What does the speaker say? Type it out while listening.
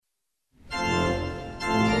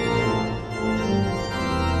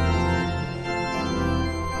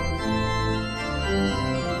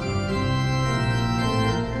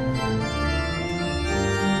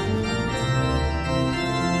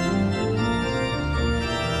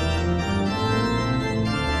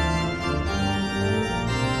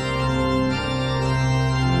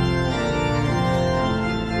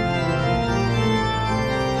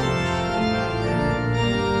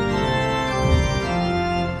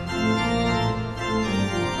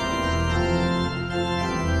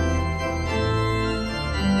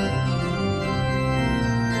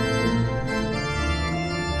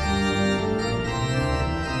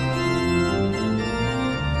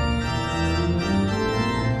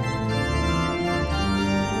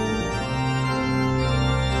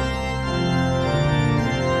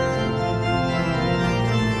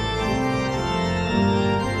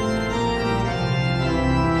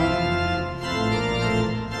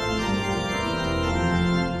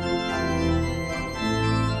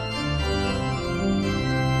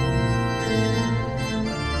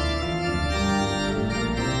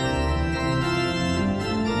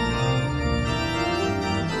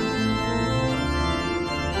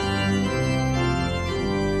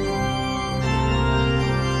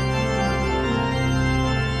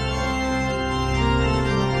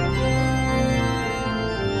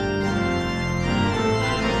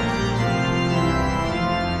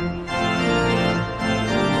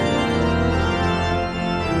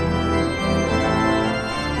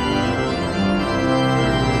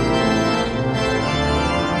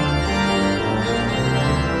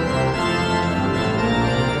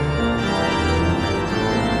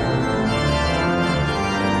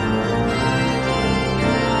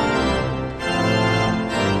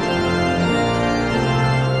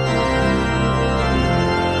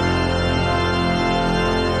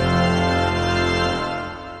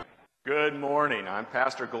Good morning. I'm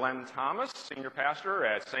Pastor Glenn Thomas, Senior Pastor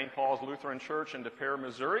at St. Paul's Lutheran Church in De Pere,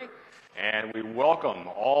 Missouri, and we welcome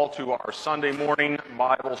all to our Sunday morning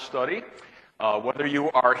Bible study. Whether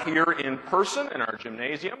you are here in person in our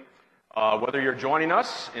gymnasium, whether you're joining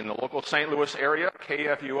us in the local St. Louis area,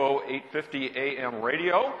 KFUO 850 AM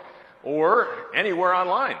radio, or anywhere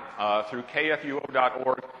online through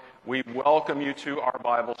kfuo.org, we welcome you to our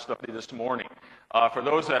Bible study this morning. For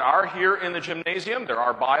those that are here in the gymnasium, there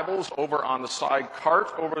are Bibles over on the side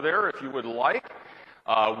cart over there if you would like.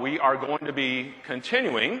 We are going to be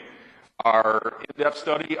continuing our in-depth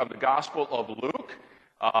study of the Gospel of Luke.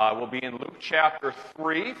 We'll be in Luke chapter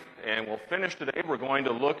 3, and we'll finish today. We're going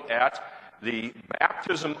to look at the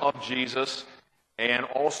baptism of Jesus and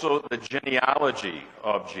also the genealogy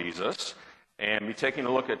of Jesus, and be taking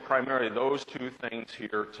a look at primarily those two things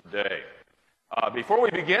here today. Before we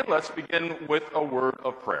begin, let's begin with a word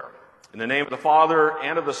of prayer. In the name of the Father,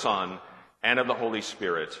 and of the Son, and of the Holy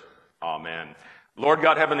Spirit. Amen. Lord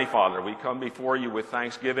God, Heavenly Father, we come before you with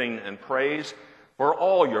thanksgiving and praise for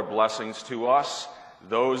all your blessings to us,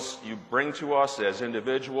 those you bring to us as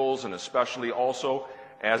individuals and especially also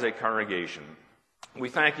as a congregation. We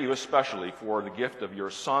thank you especially for the gift of your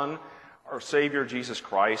Son, our Savior Jesus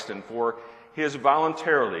Christ, and for his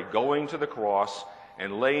voluntarily going to the cross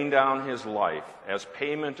and laying down his life as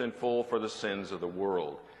payment in full for the sins of the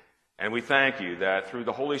world. And we thank you that through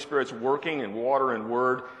the Holy Spirit's working in water and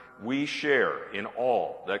word, we share in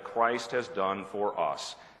all that Christ has done for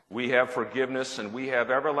us. We have forgiveness and we have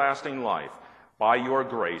everlasting life by your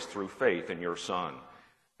grace through faith in your Son.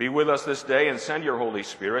 Be with us this day and send your Holy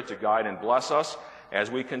Spirit to guide and bless us as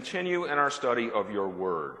we continue in our study of your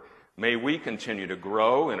word. May we continue to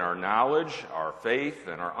grow in our knowledge, our faith,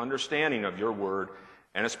 and our understanding of your word,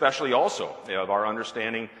 and especially also of our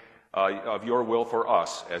understanding of your will for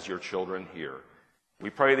us as your children here. We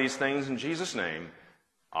pray these things in Jesus' name.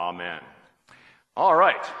 Amen. All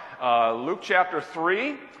right, Luke chapter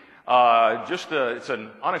 3. It's an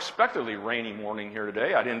unexpectedly rainy morning here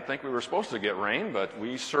today. I didn't think we were supposed to get rain, but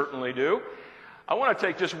we certainly do. I want to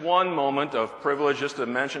take just one moment of privilege just to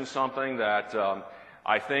mention something that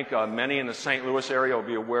I think many in the St. Louis area will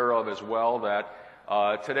be aware of as well, that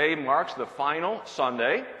today marks the final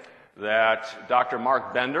Sunday that Dr.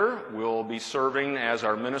 Mark Bender will be serving as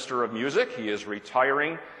our Minister of Music. He is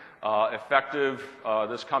retiring effective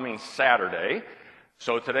this coming Saturday.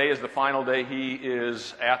 So today is the final day he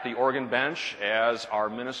is at the organ bench as our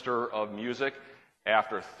Minister of Music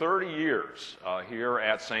after 30 years here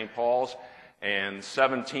at St. Paul's, and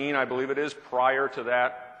 17, I believe it is, prior to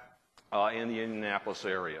that in the Indianapolis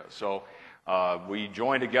area. So we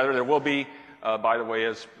join together. There will be, by the way,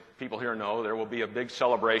 as people here know, there will be a big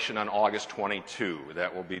celebration on August 22.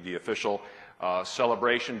 That will be the official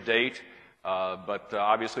celebration date. But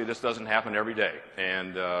obviously this doesn't happen every day.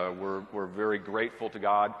 And we're very grateful to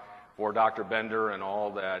God for Dr. Bender and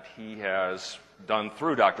all that he has done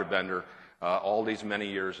through Dr. Bender all these many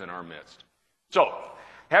years in our midst. So,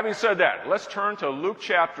 having said that, let's turn to Luke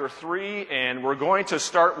chapter 3, and we're going to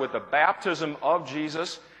start with the baptism of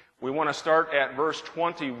Jesus. We want to start at verse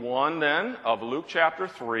 21 then of Luke chapter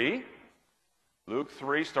 3. Luke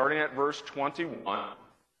 3, starting at verse 21.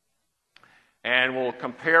 And we'll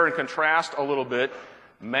compare and contrast a little bit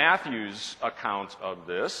Matthew's account of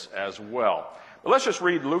this as well. But let's just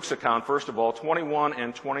read Luke's account, first of all, 21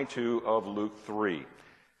 and 22 of Luke 3.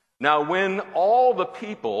 Now, when all the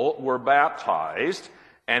people were baptized,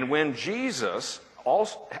 and when Jesus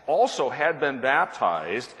also had been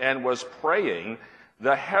baptized and was praying,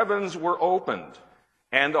 the heavens were opened,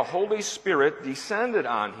 and the Holy Spirit descended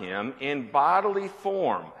on him in bodily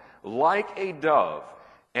form, like a dove.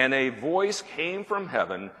 And a voice came from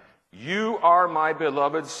heaven, "You are my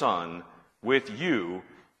beloved Son, with you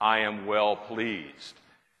I am well pleased."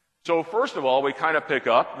 So first of all, we kind of pick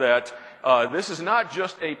up that this is not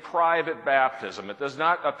just a private baptism. It does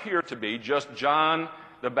not appear to be just John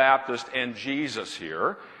the Baptist and Jesus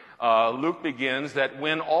here. Luke begins that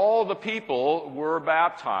when all the people were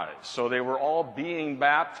baptized. So they were all being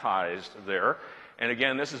baptized there. And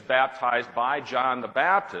again, this is baptized by John the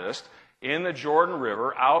Baptist in the Jordan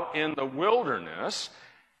River, out in the wilderness.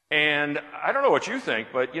 And I don't know what you think,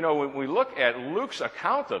 but, you know, when we look at Luke's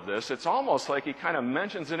account of this, it's almost like he kind of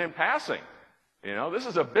mentions it in passing. You know, this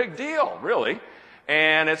is a big deal, really.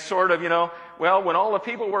 And it's sort of, you know, well, when all the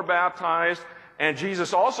people were baptized, and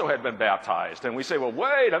Jesus also had been baptized. And we say, well,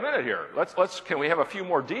 wait a minute here. Can we have a few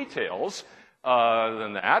more details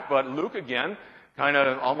than that? But Luke, again, kind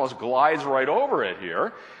of almost glides right over it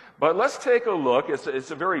here. But let's take a look.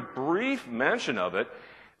 It's a very brief mention of it.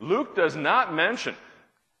 Luke does not mention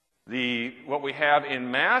what we have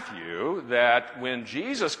in Matthew, that when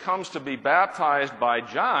Jesus comes to be baptized by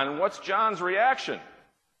John, what's John's reaction?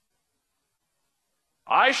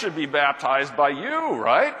 I should be baptized by you,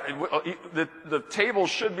 right? The table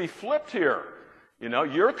should be flipped here. You know,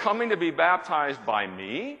 you're coming to be baptized by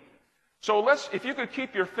me. So if you could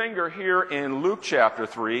keep your finger here in Luke chapter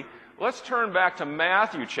 3, let's turn back to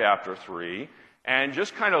Matthew chapter 3 and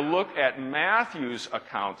just kind of look at Matthew's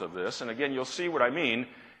account of this. And again, you'll see what I mean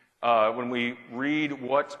when we read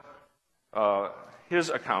what his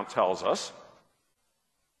account tells us.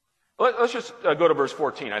 Let's just go to verse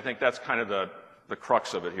 14. I think that's kind of the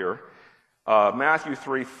crux of it here. Matthew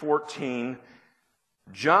 3:14.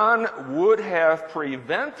 John would have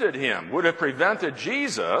prevented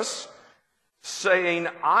Jesus, saying,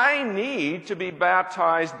 I need to be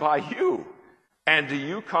baptized by you, and do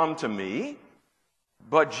you come to me?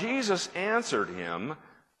 But Jesus answered him,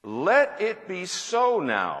 let it be so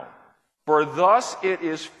now, for thus it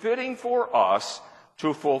is fitting for us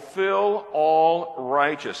to fulfill all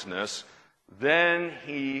righteousness. Then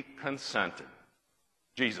he consented.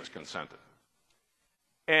 Jesus consented.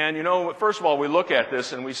 And, you know, first of all, we look at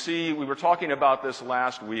this and we were talking about this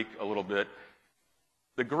last week a little bit,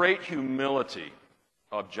 the great humility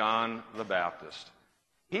of John the Baptist.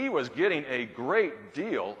 He was getting a great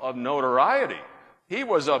deal of notoriety. He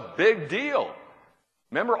was a big deal.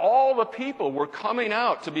 Remember, all the people were coming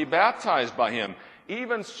out to be baptized by him.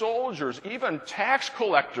 Even soldiers, even tax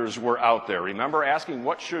collectors were out there, remember, asking,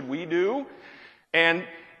 what should we do? And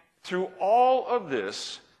through all of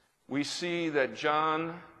this, we see that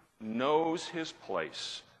John knows his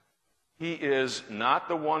place. He is not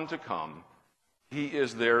the one to come. He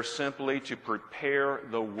is there simply to prepare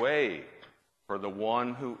the way for the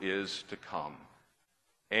one who is to come.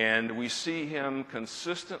 And we see him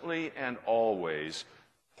consistently and always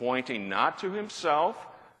pointing not to himself,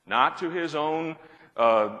 not to his own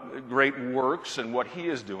great works and what he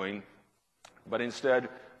is doing, but instead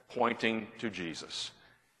pointing to Jesus.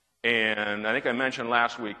 And I think I mentioned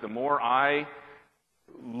last week, the more I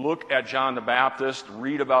look at John the Baptist,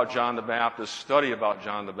 read about John the Baptist, study about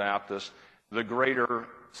John the Baptist, the greater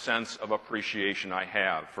sense of appreciation I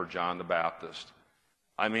have for John the Baptist.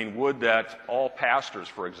 I mean, would that all pastors,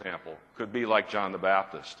 for example, could be like John the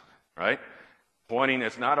Baptist, right? Pointing,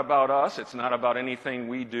 it's not about us, it's not about anything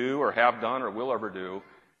we do or have done or will ever do.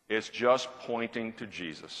 It's just pointing to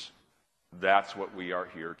Jesus. That's what we are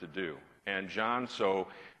here to do. And John,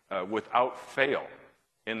 without fail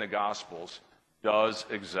in the Gospels, does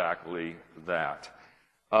exactly that.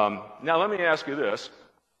 Now, let me ask you this.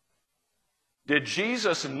 Did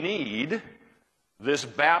Jesus need this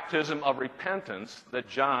baptism of repentance that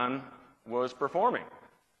John was performing?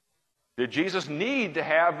 Did Jesus need to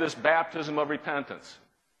have this baptism of repentance?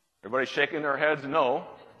 Everybody's shaking their heads no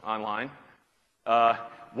online.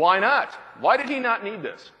 Why not? Why did he not need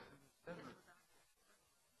this?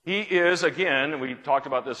 He is, again, we talked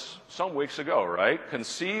about this some weeks ago, right?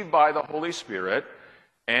 Conceived by the Holy Spirit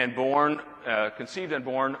and conceived and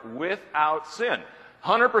born without sin.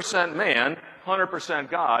 100% man, 100%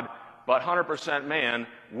 God, but 100% man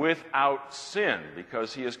without sin,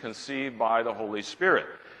 because he is conceived by the Holy Spirit.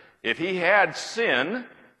 If he had sin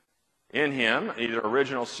in him, either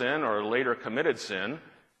original sin or later committed sin,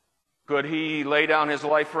 could he lay down his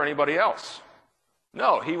life for anybody else?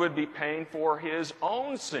 No, he would be paying for his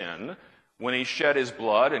own sin when he shed his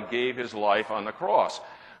blood and gave his life on the cross.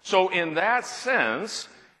 So in that sense,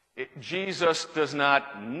 Jesus does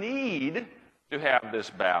not need to have this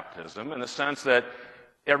baptism in the sense that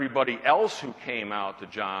everybody else who came out to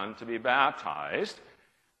John to be baptized.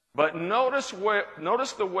 But notice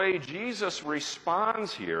the way Jesus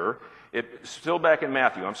responds here. It's still back in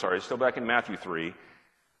Matthew 3.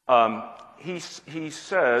 He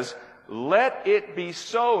says, let it be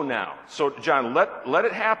so now. So, John, let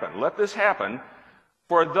it happen. Let this happen.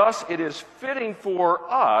 For thus it is fitting for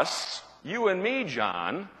us, you and me,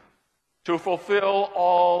 John, to fulfill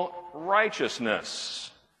all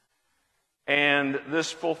righteousness. And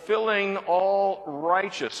this fulfilling all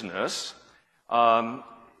righteousness,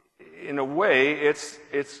 in a way, it's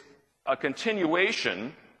a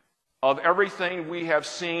continuation of everything we have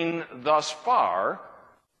seen thus far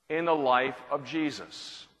in the life of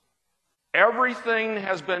Jesus. Everything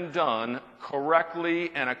has been done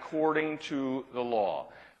correctly and according to the law.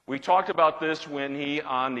 We talked about this when he,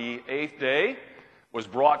 on the 8th day, was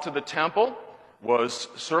brought to the temple, was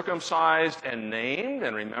circumcised and named.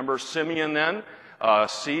 And remember, Simeon then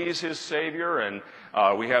sees his Savior, and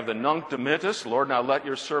we have the Nunc Dimittis, Lord, now let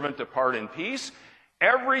your servant depart in peace.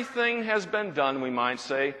 Everything has been done, we might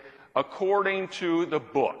say, according to the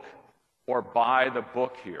book. or by the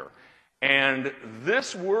book here. And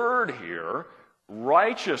this word here,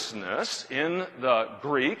 righteousness in the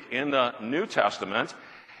Greek, in the New Testament,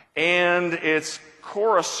 and its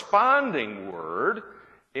corresponding word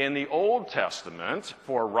in the Old Testament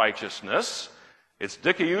for righteousness, it's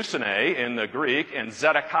dikaiosune in the Greek and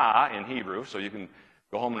zedekah in Hebrew, so you can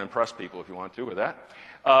go home and impress people if you want to with that.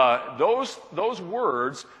 Those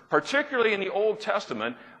words, particularly in the Old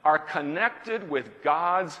Testament, are connected with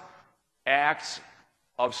God's acts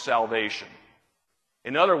of salvation.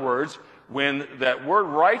 In other words, when that word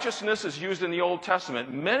righteousness is used in the Old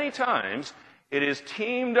Testament, many times it is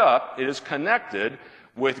teamed up, it is connected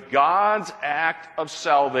with God's act of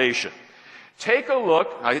salvation. Take a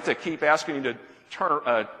look. I have to keep asking you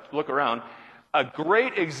to look around. A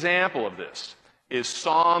great example of this is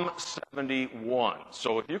Psalm 71.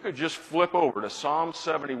 So if you could just flip over to Psalm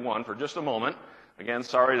 71 for just a moment. Again,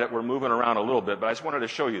 sorry that we're moving around a little bit, but I just wanted to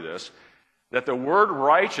show you this, that the word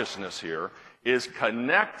righteousness here is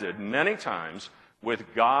connected many times with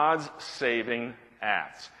God's saving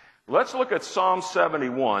acts. Let's look at Psalm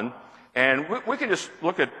 71, and we can just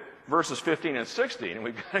look at verses 15 and 16, and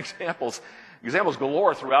we've got examples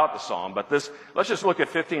galore throughout the psalm, but let's just look at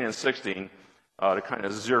 15 and 16 to kind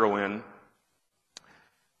of zero in.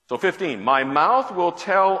 So 15, my mouth will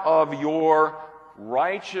tell of your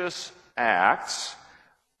righteous acts,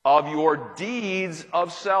 of your deeds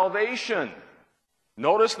of salvation.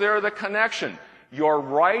 Notice there the connection. Your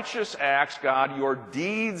righteous acts, God, your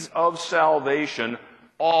deeds of salvation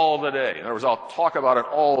all the day. In other words, I'll talk about it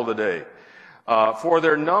all the day. For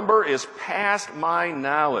their number is past my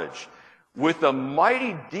knowledge. With the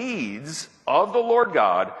mighty deeds of the Lord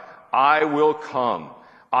God, I will come.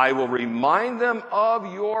 I will remind them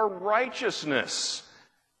of your righteousness,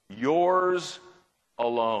 yours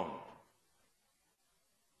alone.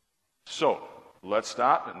 So, let's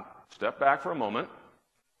stop and step back for a moment.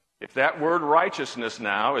 If that word righteousness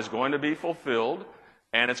now is going to be fulfilled,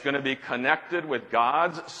 and it's going to be connected with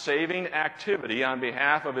God's saving activity on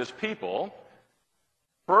behalf of his people,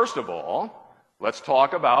 first of all, let's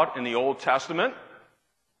talk about, in the Old Testament,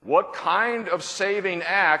 what kind of saving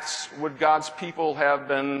acts would God's people have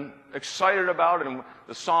been excited about and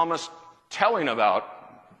the psalmist telling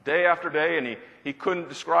about day after day, and he couldn't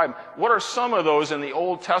describe? What are some of those in the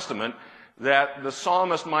Old Testament that the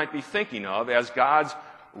psalmist might be thinking of as God's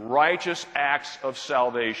righteous acts of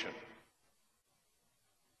salvation?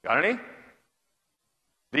 Got any?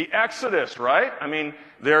 The Exodus, right? I mean,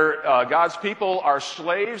 God's people are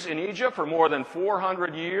slaves in Egypt for more than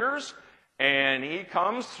 400 years, and he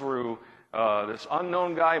comes through this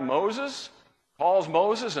unknown guy, Moses, calls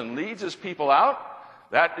Moses and leads his people out.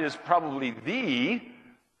 That is probably the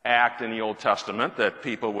act in the Old Testament that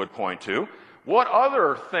people would point to. What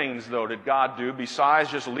other things, though, did God do besides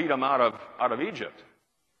just lead them out of Egypt?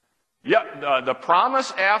 Yeah, the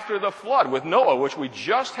promise after the flood with Noah, which we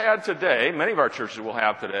just had today, many of our churches will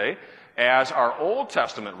have today, as our Old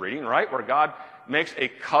Testament reading, right, where God makes a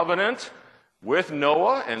covenant with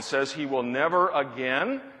Noah and says he will never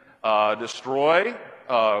again destroy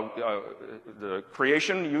the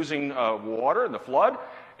creation using water in the flood.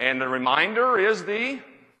 And the reminder is the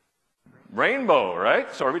rainbow,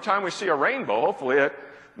 right? So every time we see a rainbow, hopefully it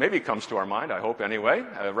maybe comes to our mind, I hope anyway,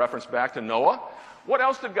 a reference back to Noah. What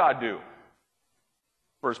else did God do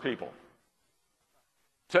for his people?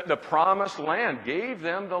 The promised land, gave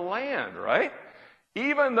them the land, right?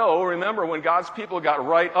 Even though, remember, when God's people got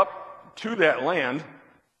right up to that land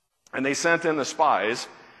and they sent in the spies,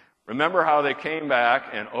 remember how they came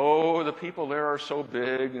back and, oh, the people there are so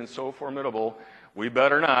big and so formidable, we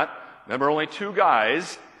better not. Remember, only 2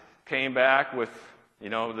 guys came back with,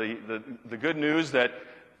 the good news that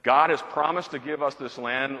God has promised to give us this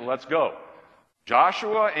land, let's go.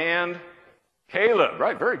 Joshua and Caleb,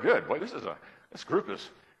 right? Very good. Boy, this group is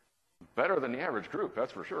better than the average group,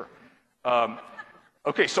 that's for sure.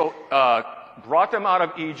 Okay, so brought them out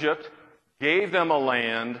of Egypt, gave them a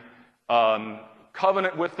land,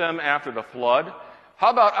 covenant with them after the flood. How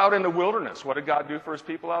about out in the wilderness? What did God do for his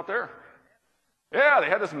people out there? Yeah, they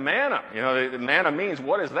had this manna. The manna means,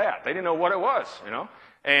 what is that? They didn't know what it was,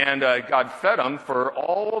 And God fed them for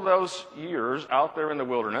all those years out there in the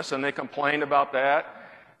wilderness, and they complained about that.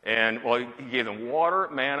 And, well, he gave them water,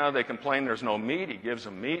 manna. They complained there's no meat. He gives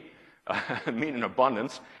them meat, meat in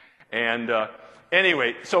abundance. And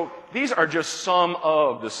anyway, so these are just some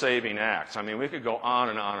of the saving acts. I mean, we could go on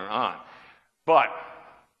and on and on. But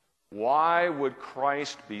why would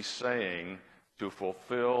Christ be saying to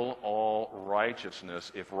fulfill all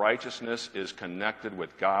righteousness if righteousness is connected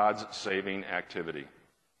with God's saving activity?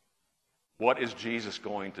 What is Jesus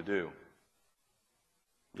going to do?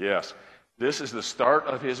 Yes. This is the start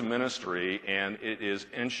of his ministry, and it is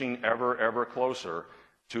inching ever, ever closer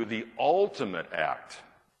to the ultimate act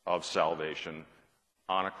of salvation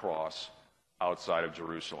on a cross outside of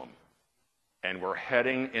Jerusalem. And we're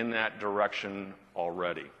heading in that direction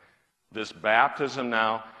already. This baptism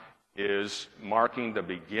now is marking the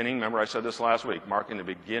beginning, remember I said this last week, marking the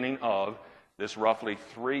beginning of this roughly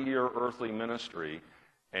 3-year earthly ministry,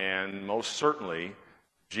 and most certainly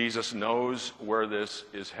Jesus knows where this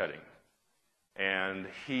is heading. And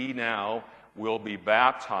he now will be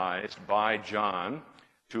baptized by John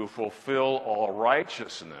to fulfill all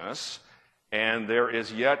righteousness, and there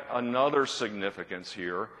is yet another significance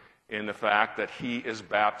here in the fact that he is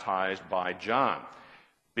baptized by John.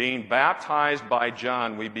 Being baptized by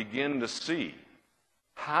John, we begin to see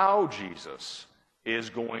how Jesus is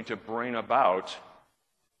going to bring about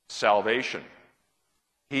salvation.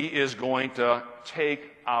 He is going to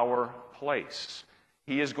take our place.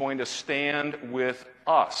 He is going to stand with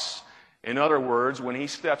us. In other words, when he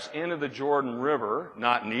steps into the Jordan River,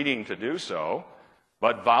 not needing to do so,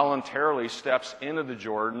 but voluntarily steps into the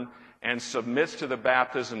Jordan and submits to the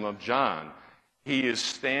baptism of John, he is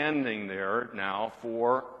standing there now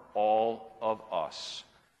for all of us.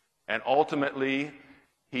 And ultimately,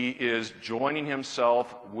 he is joining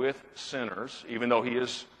himself with sinners, even though he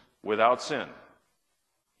is without sin,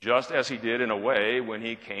 just as he did in a way when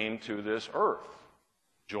he came to this earth,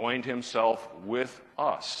 joined himself with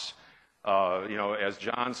us. As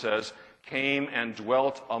John says, came and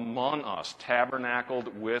dwelt among us,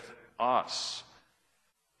 tabernacled with us.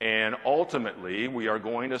 And ultimately, we are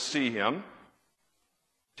going to see him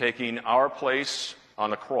taking our place on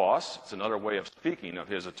the cross. It's another way of speaking of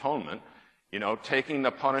his atonement. Taking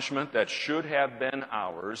the punishment that should have been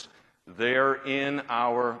ours there in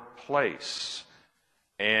our place.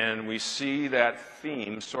 And we see that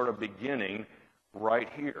theme sort of beginning right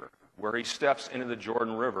here, where he steps into the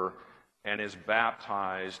Jordan River and is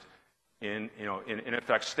baptized in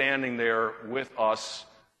effect, standing there with us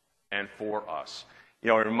and for us.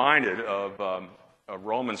 I'm reminded of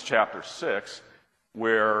Romans chapter 6,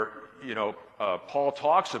 where, Paul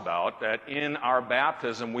talks about that in our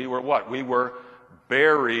baptism we were what? We were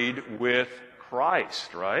buried with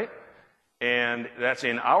Christ, right? And that's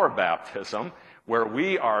in our baptism, where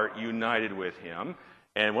we are united with him.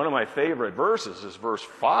 And one of my favorite verses is verse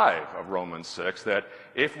 5 of Romans 6, that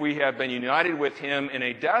if we have been united with him in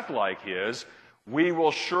a death like his, we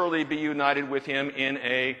will surely be united with him in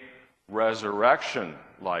a resurrection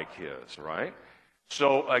like his, right?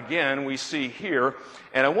 So again, we see here,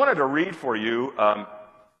 and I wanted to read for you, a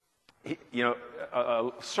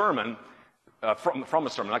sermon, from a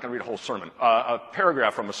sermon, I'm not going to read a whole sermon, a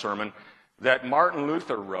paragraph from a sermon that Martin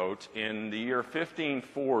Luther wrote in the year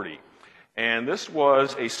 1540. And this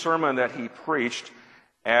was a sermon that he preached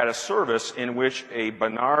at a service in which a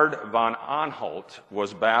Bernard von Anhalt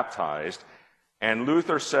was baptized. And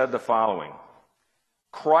Luther said the following: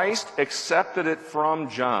 Christ accepted it from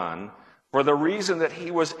John for the reason that he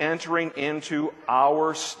was entering into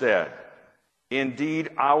our stead, indeed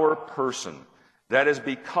our person, that is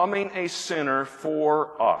becoming a sinner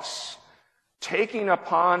for us, taking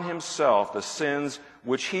upon himself the sins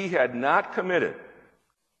which he had not committed,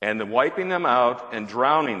 and then wiping them out and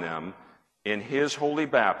drowning them in his holy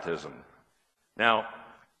baptism. Now,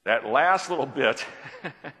 that last little bit,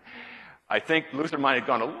 I think Luther might have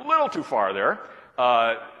gone a little too far there.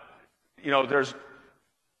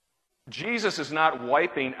 Jesus is not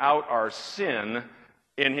wiping out our sin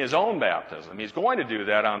in his own baptism. He's going to do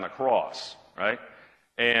that on the cross, right?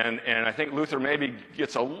 And I think Luther maybe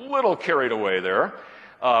gets a little carried away there,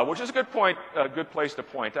 which is a good place to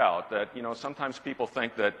point out that, sometimes people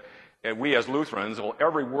think that we as Lutherans, well,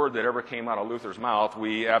 every word that ever came out of Luther's mouth,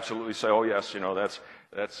 we absolutely say, oh yes,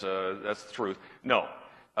 that's the truth. No,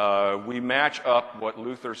 we match up what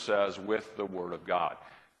Luther says with the Word of God.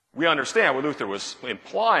 We understand what Luther was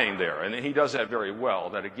implying there, and he does that very well,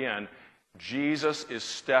 that again, Jesus is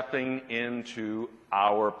stepping into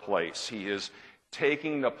our place. He is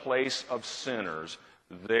taking the place of sinners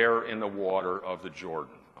there in the water of the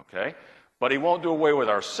Jordan, okay? But he won't do away with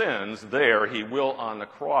our sins there. He will on the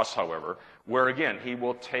cross, however, where again, he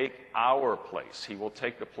will take our place. He will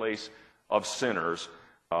take the place of sinners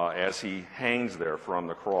as he hangs there from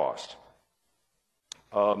the cross.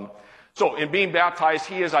 So in being baptized,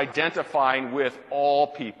 he is identifying with all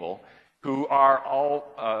people who are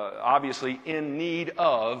all obviously in need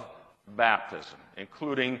of baptism,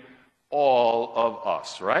 including all of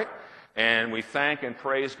us, right? And we thank and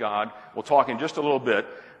praise God. We'll talk in just a little bit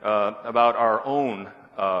about our own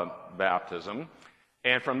baptism.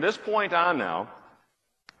 And from this point on now,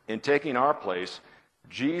 in taking our place,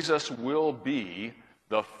 Jesus will be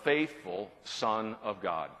the faithful Son of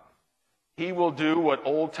God. He will do what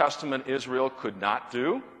Old Testament Israel could not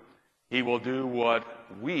do. He will do what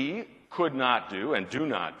we could not do and do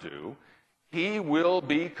not do. He will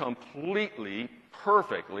be completely,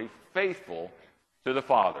 perfectly faithful to the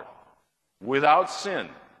Father, without sin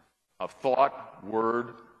of thought, word,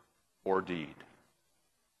 or deed.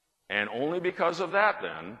 And only because of that,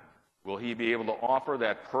 then, will he be able to offer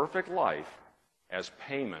that perfect life as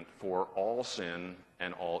payment for all sin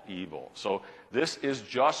and all evil. So this is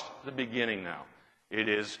just the beginning now. It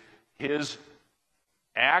is his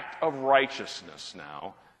act of righteousness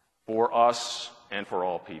now for us and for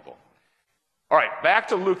all people. All right, back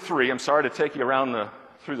to Luke 3. I'm sorry to take you around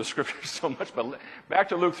through the scriptures so much, but back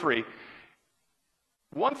to Luke 3.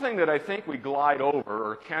 One thing that I think we glide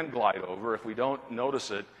over, or can glide over if we don't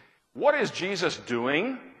notice it, what is Jesus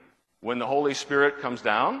doing when the Holy Spirit comes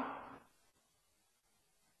down?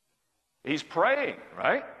 He's praying,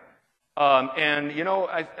 right? And, you know,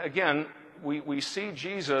 again, we see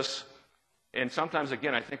Jesus, and sometimes,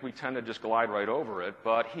 again, I think we tend to just glide right over it,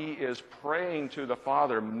 but he is praying to the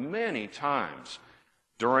Father many times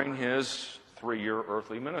during his 3-year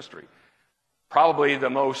earthly ministry. Probably the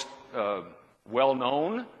most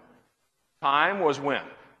well-known time was when?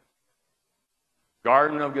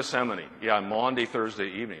 Garden of Gethsemane. Yeah, Maundy,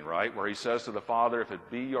 Thursday evening, right? Where he says to the Father, if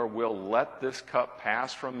it be your will, let this cup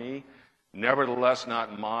pass from me. Nevertheless,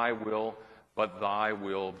 not my will, but thy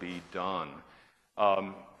will be done.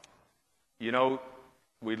 You know,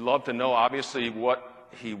 we'd love to know, obviously, what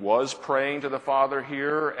he was praying to the Father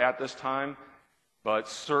here at this time. But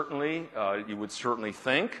certainly, you would certainly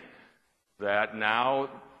think that now,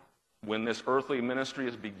 when this earthly ministry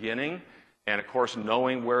is beginning, and of course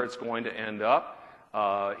knowing where it's going to end up,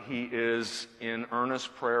 he is in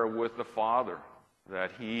earnest prayer with the Father,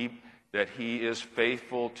 that he is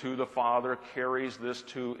faithful to the Father, carries this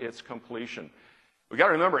to its completion. We've got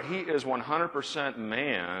to remember, he is 100%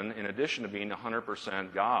 man in addition to being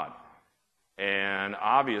 100% God. And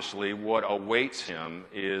obviously, what awaits him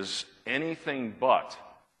is anything but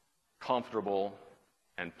comfortable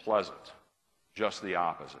and pleasant, just the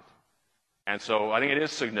opposite. And so I think it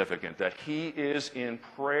is significant that he is in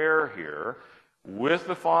prayer here with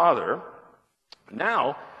the Father.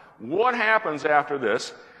 Now, what happens after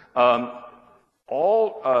this? All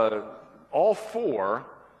four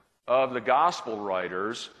of the gospel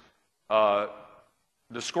writers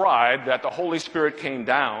describe that the Holy Spirit came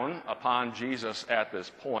down upon Jesus at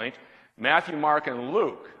this point. Matthew, Mark, and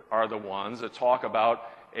Luke are the ones that talk about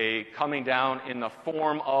a coming down in the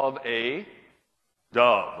form of a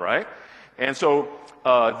dove, right? And so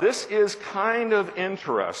this is kind of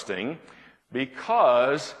interesting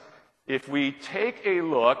because if we take a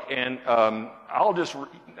look, and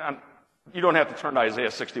you don't have to turn to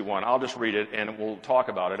Isaiah 61. I'll just read it and we'll talk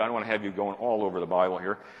about it. I don't want to have you going all over the Bible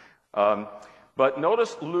here. But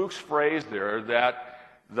notice Luke's phrase there that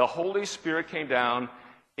the Holy Spirit came down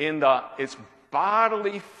in its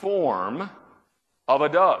bodily form of a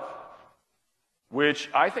dove, which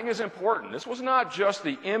I think is important. This was not just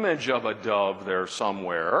the image of a dove there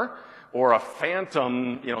somewhere or a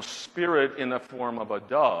phantom, spirit in the form of a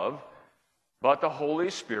dove, but the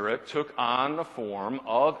Holy Spirit took on the form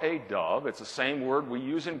of a dove. It's the same word we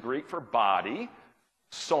use in Greek for body,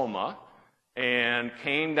 soma, and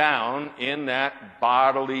came down in that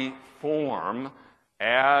bodily form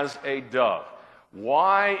as a dove.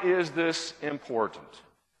 Why is this important?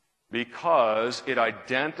 Because it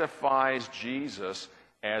identifies Jesus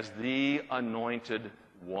as the anointed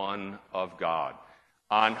one of God,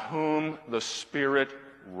 on whom the Spirit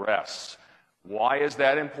rests. Why is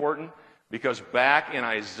that important? Because back in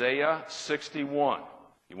Isaiah 61,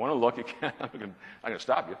 you want to look, you can, I'm going to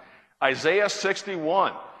stop you. Isaiah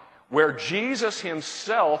 61, where Jesus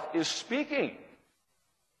himself is speaking.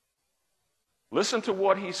 Listen to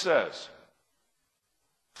what he says.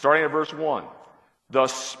 Starting at verse 1. The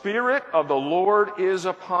Spirit of the Lord is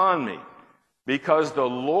upon me, because the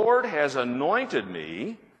Lord has anointed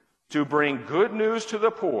me to bring good news to the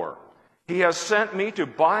poor. He has sent me to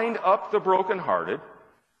bind up the brokenhearted,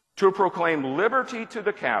 to proclaim liberty to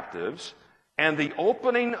the captives, and the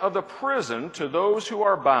opening of the prison to those who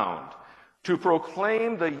are bound, to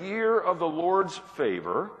proclaim the year of the Lord's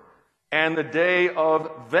favor and the day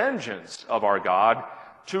of vengeance of our God,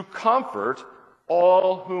 to comfort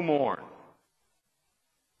all who mourn.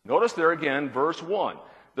 Notice there again, verse 1.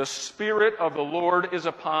 The Spirit of the Lord is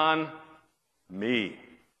upon me,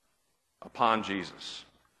 upon Jesus.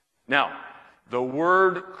 Now, the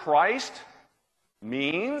word Christ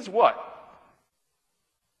means what?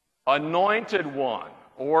 Anointed one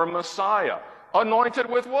or Messiah. Anointed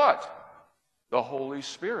with what? The Holy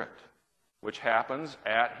Spirit, which happens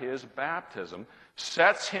at his baptism,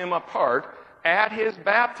 sets him apart at his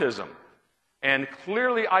baptism, and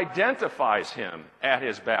clearly identifies him at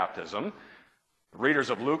his baptism. The readers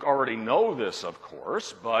of Luke already know this, of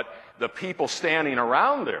course, but the people standing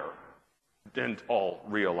around there didn't all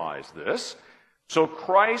realize this. So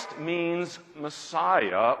Christ means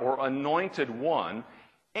Messiah or anointed one.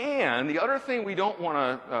 And the other thing we don't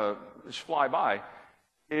want to just fly by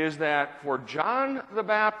is that for John the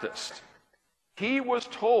Baptist, he was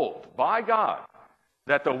told by God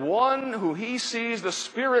that the one who he sees the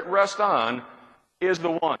Spirit rest on is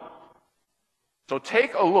the one. So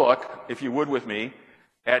take a look, if you would with me,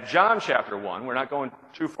 at John chapter 1. We're not going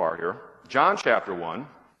too far here. John chapter 1,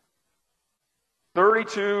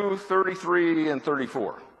 32, 33, and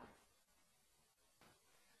 34.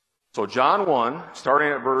 So John 1, starting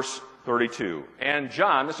at verse 32. And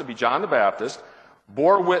John, this would be John the Baptist,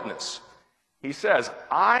 bore witness. He says,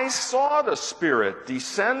 I saw the Spirit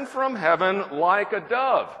descend from heaven like a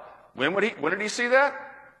dove. When did he see that?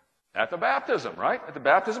 At the baptism, right? At the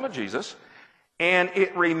baptism of Jesus. And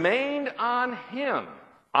it remained on him,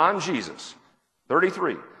 on Jesus.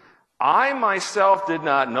 33. I myself did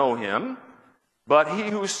not know him, but he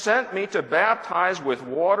who sent me to baptize with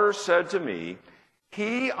water said to me,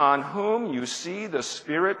 he on whom you see the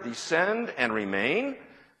Spirit descend and remain,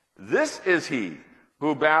 this is he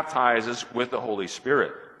who baptizes with the Holy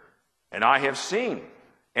Spirit. And I have seen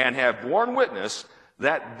and have borne witness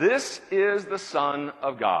that this is the Son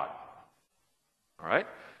of God. All right?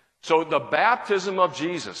 So the baptism of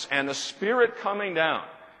Jesus and the Spirit coming down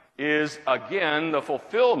is, again, the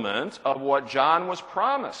fulfillment of what John was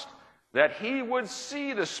promised, that he would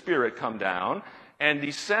see the Spirit come down and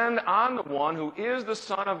descend on the one who is the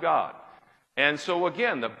Son of God. And so,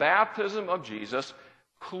 again, the baptism of Jesus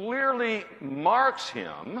clearly marks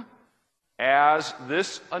him as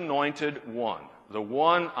this anointed one, the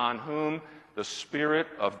one on whom the Spirit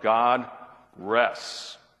of God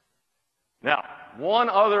rests. Now, one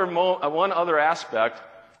other aspect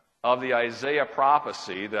of the Isaiah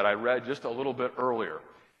prophecy that I read just a little bit earlier.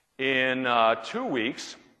 In 2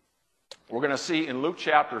 weeks, we're going to see in Luke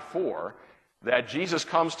chapter 4 that Jesus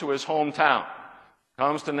comes to his hometown,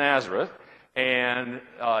 comes to Nazareth, and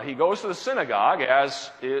he goes to the synagogue,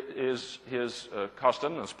 as is his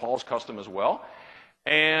custom, as Paul's custom as well.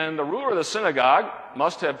 And the ruler of the synagogue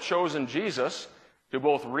must have chosen Jesus to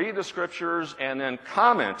both read the Scriptures and then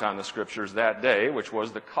comment on the Scriptures that day, which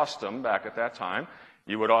was the custom back at that time.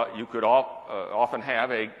 You could often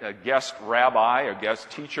have a guest rabbi, a guest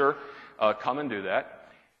teacher come and do that.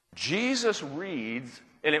 Jesus reads,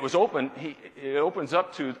 and it opens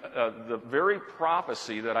up to the very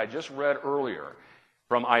prophecy that I just read earlier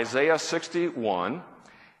from Isaiah 61.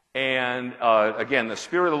 And again, the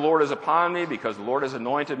Spirit of the Lord is upon me because the Lord has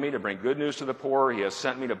anointed me to bring good news to the poor. He has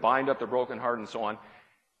sent me to bind up the brokenhearted and so on.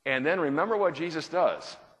 And then remember what Jesus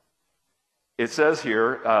does. It says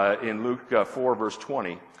here in Luke 4, verse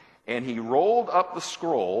 20, and he rolled up the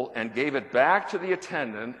scroll and gave it back to the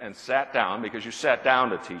attendant and sat down, because you sat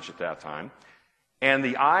down to teach at that time. And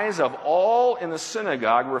the eyes of all in the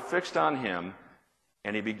synagogue were fixed on him,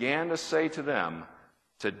 and he began to say to them,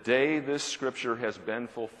 today this scripture has been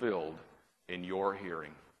fulfilled in your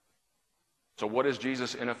hearing. So what is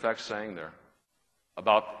Jesus in effect saying there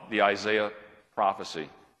about the Isaiah prophecy?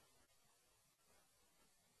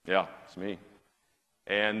 Yeah, it's me.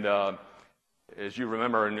 And as you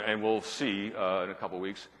remember, and we'll see in a couple of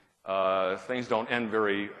weeks, things don't end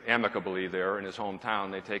very amicably there in his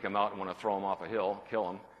hometown. They take him out and want to throw him off a hill, kill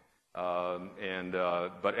him.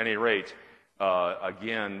 But at any rate,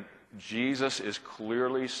 again, Jesus is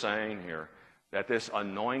clearly saying here that this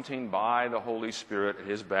anointing by the Holy Spirit at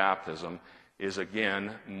his baptism is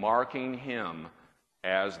again marking him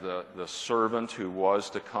as the servant who was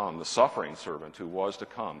to come, the suffering servant who was to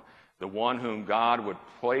come, the one whom God would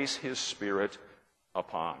place his Spirit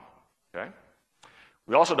upon. Okay?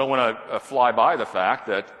 We also don't want to fly by the fact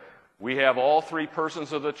that we have all three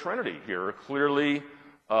persons of the Trinity here clearly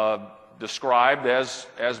described as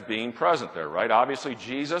being present there, right? Obviously,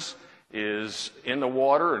 Jesus is in the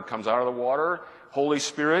water and comes out of the water. Holy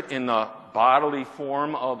Spirit in the bodily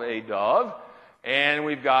form of a dove. And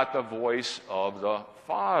we've got the voice of the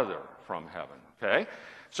Father from heaven, okay?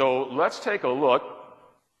 So let's take a look.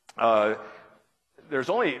 I was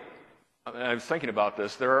thinking about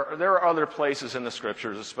this. There are other places in the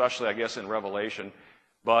Scriptures, especially, I guess, in Revelation.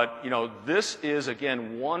 But, this is,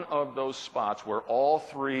 again, one of those spots where all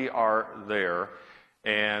three are there.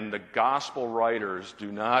 And the gospel writers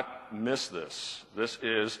do not miss this. This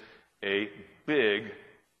is a big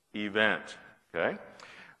event, Okay?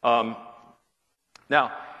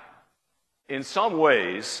 Now, in some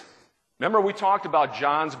ways, remember we talked about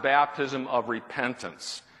John's baptism of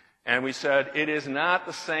repentance, and we said it is not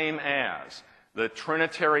the same as the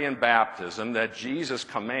Trinitarian baptism that Jesus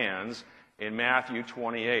commands in Matthew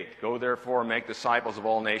 28. Go therefore and make disciples of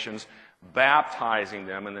all nations, baptizing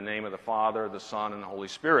them in the name of the Father, the Son, and the Holy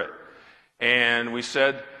Spirit. And we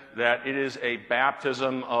said that it is a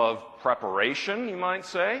baptism of preparation, you might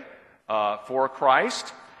say, for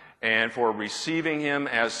Christ and for receiving Him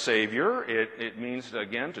as Savior. It means,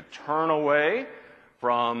 again, to turn away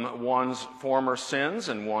from one's former sins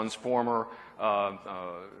and one's former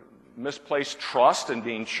misplaced trust in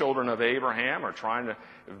being children of Abraham or trying to,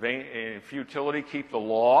 in futility, keep the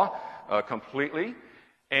law completely,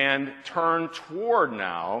 and turn toward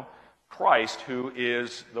now Christ, who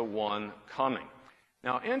is the one coming.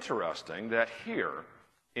 Now, interesting that here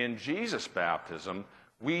in Jesus' baptism,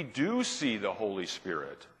 we do see the Holy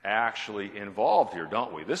Spirit actually involved here,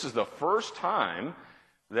 don't we? This is the first time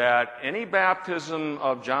that any baptism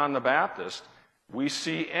of John the Baptist, we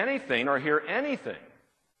see anything or hear anything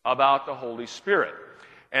about the Holy Spirit.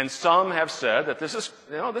 And some have said that this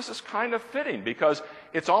is kind of fitting because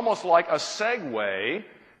it's almost like a segue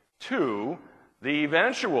to the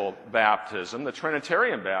eventual baptism, the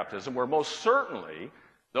Trinitarian baptism, where most certainly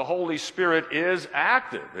the Holy Spirit is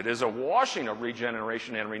active. It is a washing of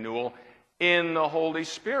regeneration and renewal in the Holy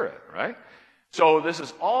Spirit, right? So this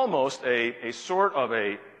is almost a sort of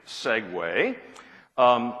a segue.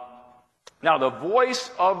 Now, the voice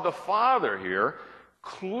of the Father here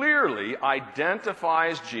clearly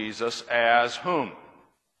identifies Jesus as whom?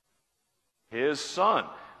 His Son.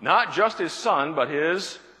 Not just His Son, but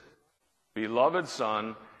His beloved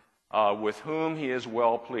Son, with whom He is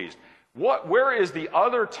well pleased. Where is the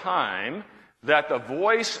other time that the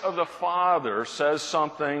voice of the Father says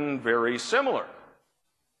something very similar?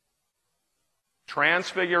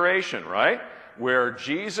 Transfiguration, right? Where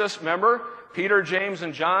Jesus, remember, Peter, James,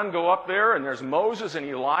 and John go up there, and there's Moses and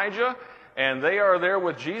Elijah, and they are there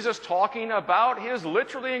with Jesus talking about His,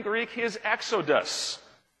 literally in Greek, His exodus,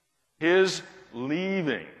 His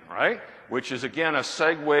leaving, right? Which is, again, a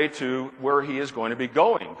segue to where He is going to be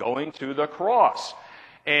going to the cross.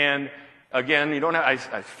 And again, you don't have,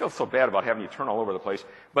 I feel so bad about having you turn all over the place,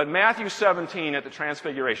 but Matthew 17 at the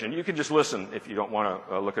Transfiguration, you can just listen if you don't want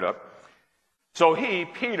to look it up. So he,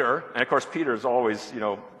 Peter, and of course Peter is always,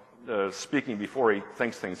 speaking before he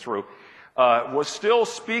thinks things through, was still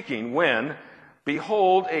speaking when,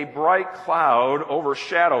 behold, a bright cloud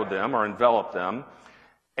overshadowed them or enveloped them,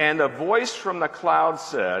 and a voice from the cloud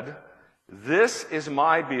said, "This is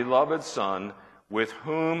my beloved Son, with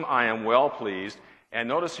whom I am well pleased." And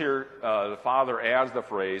notice here, the Father adds the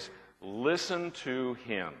phrase, "Listen to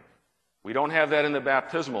Him." We don't have that in the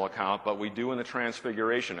baptismal account, but we do in the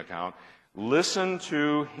Transfiguration account. Listen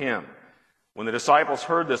to Him. When the disciples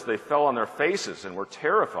heard this, they fell on their faces and were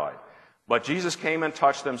terrified. But Jesus came and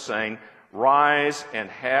touched them, saying, "Rise and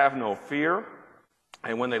have no fear."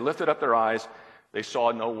 And when they lifted up their eyes, they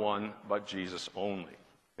saw no one but Jesus only.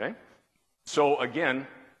 Okay? So again,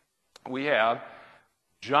 we have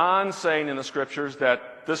John saying in the Scriptures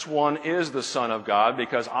that this one is the Son of God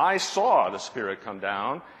because I saw the Spirit come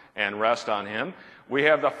down and rest on Him. We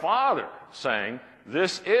have the Father saying,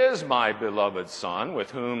 "This is my beloved Son,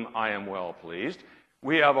 with whom I am well pleased."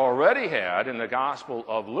 We have already had in the Gospel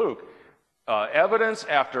of Luke evidence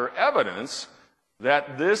after evidence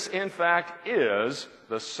that this, in fact, is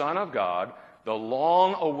the Son of God, the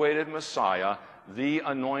long-awaited Messiah, the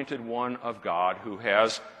anointed one of God who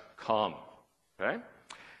has come. Okay?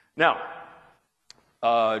 Now,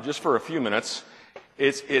 just for a few minutes,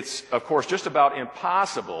 it's of course just about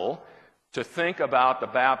impossible to think about the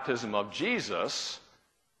baptism of Jesus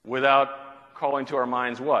without calling to our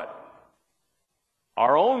minds what?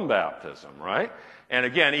 Our own baptism, right? And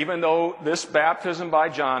again, even though this baptism by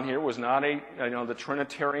John here was not the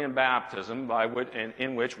Trinitarian baptism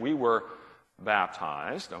in which we were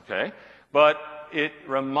baptized, okay, but it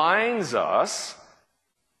reminds us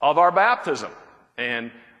of our baptism.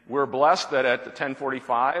 And we're blessed that at the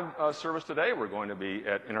 10:45 service today, we're going to be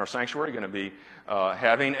in our sanctuary, going to be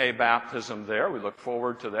having a baptism there. We look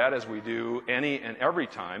forward to that as we do any and every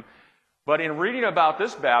time. But in reading about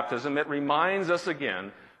this baptism, it reminds us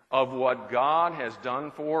again of what God has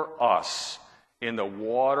done for us in the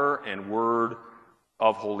water and word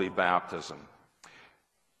of holy baptism.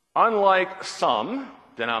 Unlike some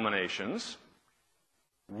denominations,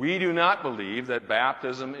 we do not believe that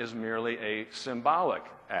baptism is merely a symbolic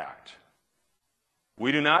act.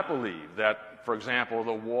 We do not believe that, for example,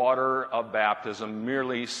 the water of baptism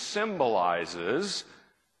merely symbolizes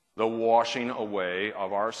the washing away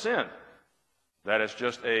of our sin. That is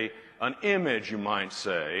just an image, you might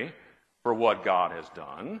say, for what God has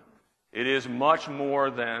done. It is much more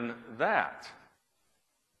than that.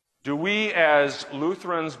 Do we as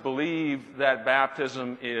Lutherans believe that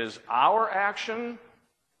baptism is our action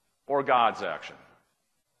or God's action?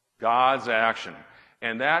 God's action.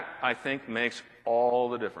 And that, I think, makes all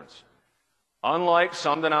the difference. Unlike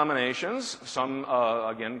some denominations,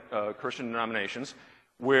 Christian denominations,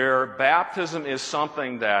 where baptism is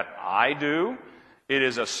something that I do, it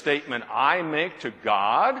is a statement I make to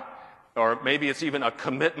God, or maybe it's even a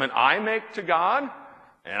commitment I make to God,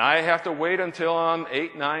 and I have to wait until I'm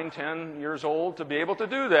 8, 9, 10 years old to be able to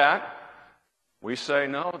do that. We say,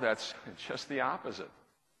 no, that's just the opposite.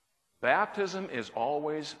 Baptism is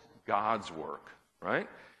always God's work, right?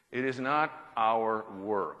 It is not our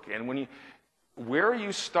work. And where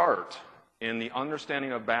you start in the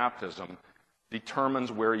understanding of baptism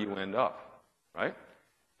determines where you end up, right?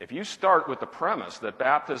 If you start with the premise that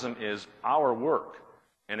baptism is our work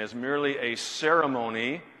and is merely a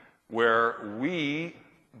ceremony where we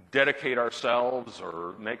dedicate ourselves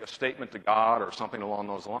or make a statement to God or something along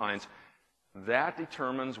those lines, that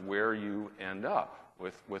determines where you end up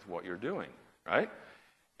with what you're doing, right?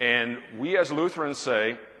 And we as Lutherans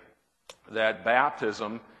say that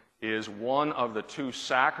baptism is one of the two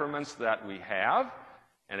sacraments that we have.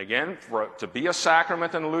 And again, to be a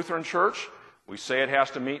sacrament in the Lutheran Church, we say it has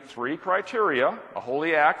to meet 3 criteria, a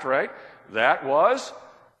holy act, right? That was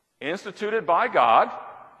instituted by God.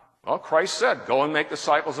 Well, Christ said, go and make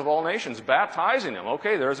disciples of all nations, baptizing them.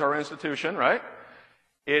 Okay, there's our institution, right?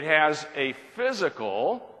 It has a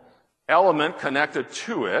physical element connected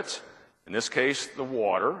to it, in this case, the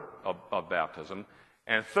water of baptism.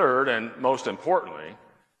 And third, and most importantly,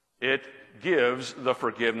 it gives the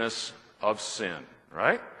forgiveness of sin,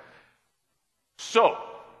 right? So,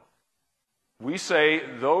 we say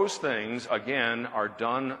those things, again, are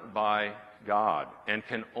done by God and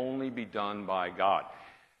can only be done by God.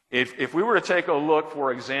 If we were to take a look,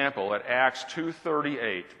 for example, at Acts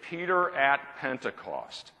 2:38, Peter at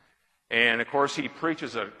Pentecost, and of course he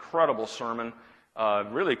preaches an incredible sermon,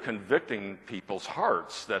 really convicting people's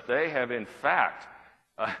hearts that they have in fact,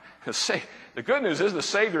 the good news is the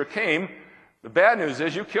Savior came, the bad news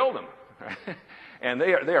is you killed him. Right? And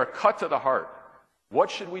they are cut to the heart.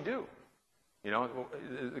 What should we do? You know,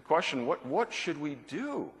 the question, what should we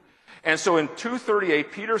do? And so in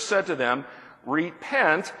 2:38, Peter said to them,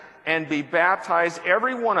 repent and be baptized,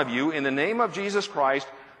 every one of you, in the name of Jesus Christ,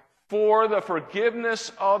 for the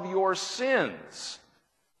forgiveness of your sins,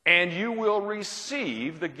 and you will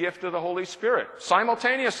receive the gift of the Holy Spirit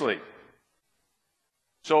simultaneously.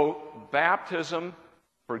 So, baptism,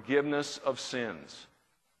 forgiveness of sins.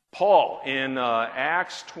 Paul, in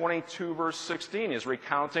Acts 22, verse 16, is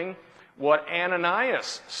recounting what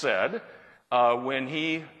Ananias said when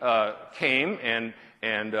he came and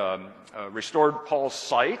restored Paul's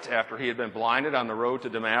sight after he had been blinded on the road to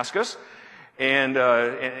Damascus. And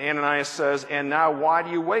Ananias says, and now why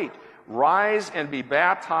do you wait? Rise and be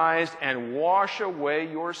baptized and wash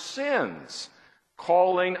away your sins,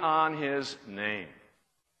 calling on his name.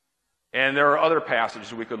 And there are other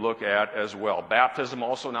passages we could look at as well. Baptism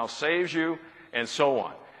also now saves you, and so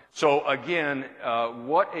on. So again,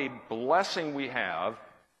 what a blessing we have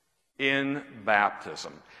in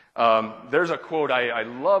baptism. There's a quote, I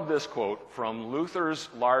love this quote, from Luther's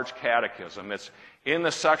Large Catechism. It's in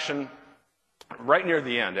the section right near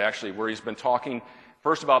the end, actually, where he's been talking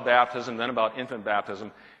first about baptism, then about infant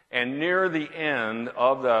baptism. And near the end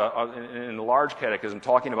of in the Large Catechism,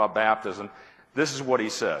 talking about baptism, this is what he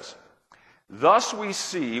says. Thus we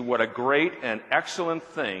see what a great and excellent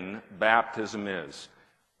thing baptism is,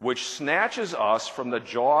 which snatches us from the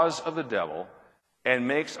jaws of the devil and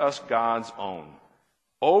makes us God's own,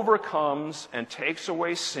 overcomes and takes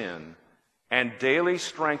away sin, and daily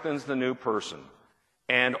strengthens the new person,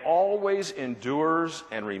 and always endures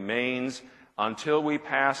and remains until we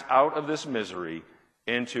pass out of this misery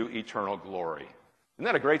into eternal glory. Isn't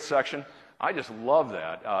that a great section? I just love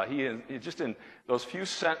that. He just in those few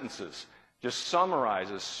sentences just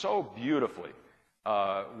summarizes so beautifully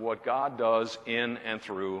what God does in and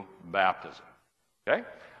through baptism. Okay?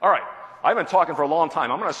 All right. I've been talking for a long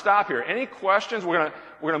time. I'm going to stop here. Any questions? We're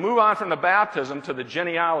going to move on from the baptism to the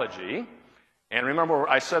genealogy. And remember,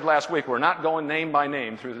 I said last week, we're not going name by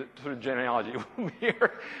name through the genealogy.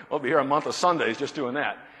 We'll be here a month of Sundays just doing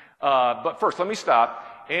that. But first, let me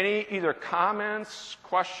stop. Any either comments,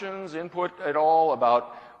 questions, input at all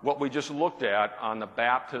about what we just looked at on the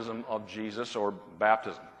baptism of Jesus or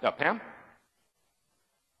baptism? Yeah, Pam?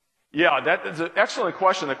 Yeah, that is an excellent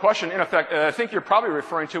question. The question, in effect, I think you're probably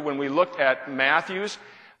referring to when we looked at Matthew's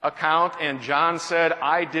account and John said,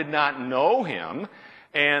 I did not know him.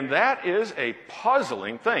 And that is a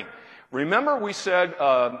puzzling thing. Remember we said,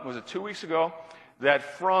 was it 2 weeks ago, that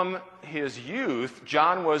from his youth,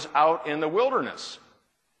 John was out in the wilderness.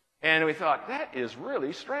 And we thought, that is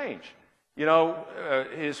really strange. You know,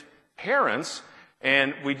 his parents,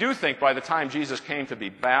 and we do think by the time Jesus came to be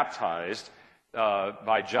baptized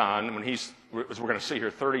by John, when he's, as we're going to see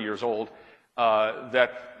here, 30 years old,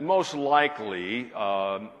 that most likely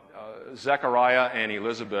Zechariah and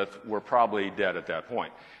Elizabeth were probably dead at that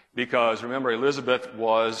point. Because remember, Elizabeth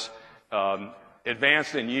was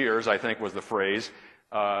advanced in years, I think was the phrase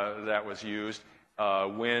that was used,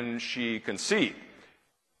 when she conceived.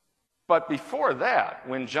 But before that,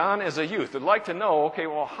 when John is a youth, I'd like to know, okay,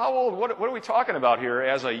 well, how old, what are we talking about here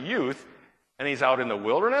as a youth? And he's out in the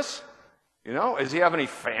wilderness? You know, does he have any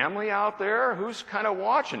family out there? Who's kind of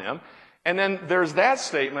watching him? And then there's that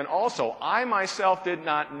statement also, I myself did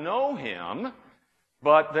not know him,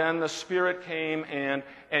 but then the Spirit came and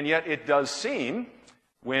yet it does seem,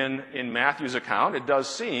 when in Matthew's account, it does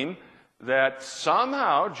seem that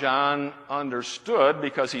somehow John understood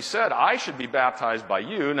because he said, I should be baptized by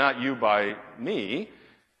you, not you by me.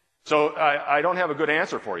 So I don't have a good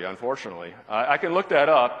answer for you, unfortunately. I can look that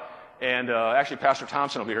up, and actually Pastor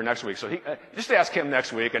Thompson will be here next week, so just ask him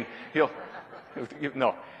next week, and he'll,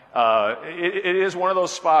 no. It is one of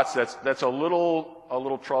those spots that's a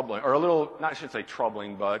little troubling, or a little, not I should say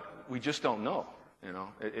troubling, but we just don't know. You know,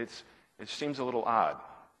 it seems a little odd.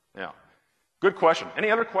 Yeah. Good question.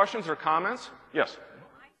 Any other questions or comments? Yes.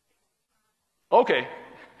 Okay.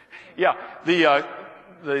 Yeah.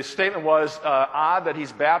 The statement was odd that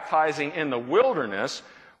he's baptizing in the wilderness.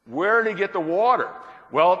 Where did he get the water?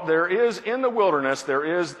 Well, in the wilderness,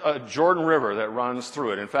 there is a Jordan River that runs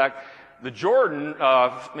through it. In fact, the Jordan,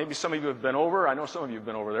 maybe some of you have been over. I know some of you have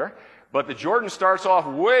been over there. But the Jordan starts off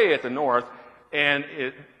way at the north, and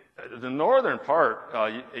the northern part,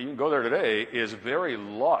 you can go there today, is very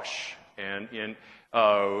lush. And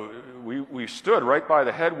we stood right by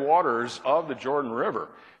the headwaters of the Jordan River.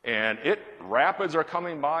 And rapids are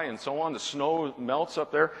coming by and so on. The snow melts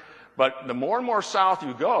up there. But the more and more south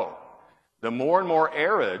you go, the more and more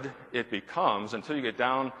arid it becomes until you get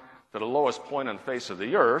down to the lowest point on the face of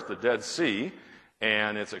the earth, the Dead Sea,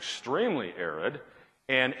 and it's extremely arid.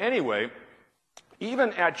 And anyway,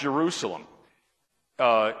 even at Jerusalem,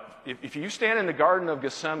 if you stand in the Garden of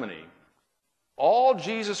Gethsemane, all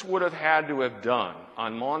Jesus would have had to have done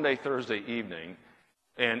on Maundy, Thursday evening,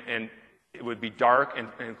 and it would be dark,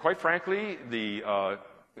 and quite frankly, the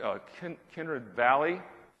Kidron Valley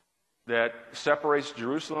that separates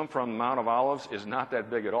Jerusalem from the Mount of Olives is not that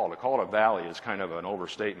big at all. To call it a valley is kind of an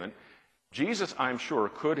overstatement. Jesus, I'm sure,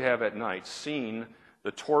 could have at night seen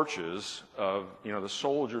the torches of the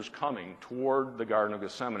soldiers coming toward the Garden of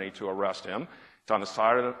Gethsemane to arrest him. It's on the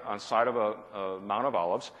side of a Mount of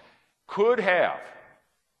Olives. Could have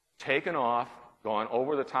taken off, gone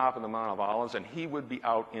over the top of the Mount of Olives, and he would be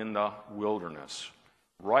out in the wilderness.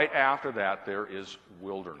 Right after that, there is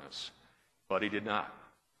wilderness. But he did not.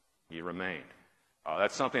 He remained.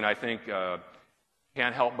 That's something I think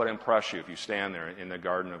can't help but impress you if you stand there in the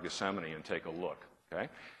Garden of Gethsemane and take a look. Okay?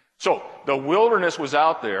 So the wilderness was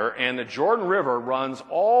out there, and the Jordan River runs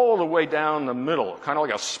all the way down the middle, kind of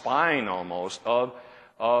like a spine almost, of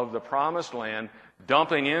the Promised Land,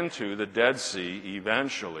 dumping into the Dead Sea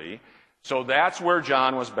eventually. So that's where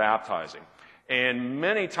John was baptizing. And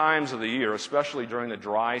many times of the year, especially during the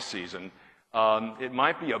dry season, it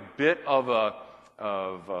might be a bit of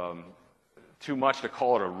too much to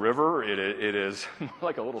call it a river. It is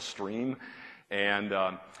like a little stream. And,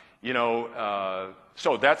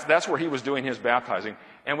 so that's where he was doing his baptizing.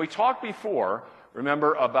 And we talked before,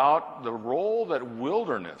 remember, about the role that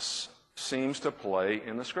wilderness seems to play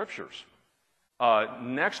in the Scriptures.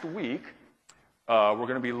 Next week, we're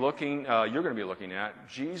going to be looking, you're going to be looking at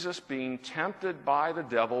Jesus being tempted by the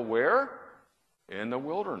devil where? In the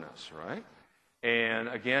wilderness, right? And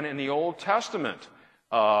again, in the Old Testament,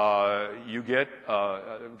 you get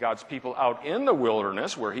God's people out in the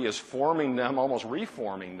wilderness where he is forming them, almost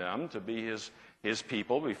reforming them to be his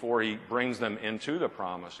people before he brings them into the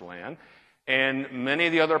Promised Land. And many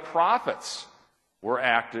of the other prophets were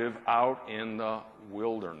active out in the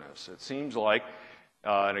wilderness. It seems like,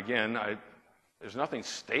 and again, there's nothing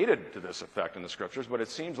stated to this effect in the Scriptures, but it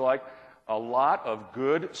seems like a lot of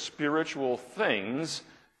good spiritual things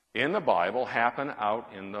in the Bible happen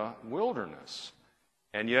out in the wilderness.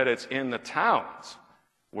 And yet it's in the towns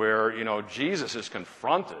where, Jesus is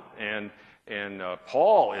confronted and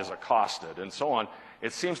Paul is accosted and so on.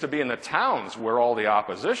 It seems to be in the towns where all the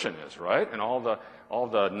opposition is, right? And all the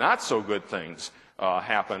not so good things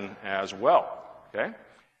happen as well. Okay?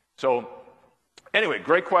 So anyway,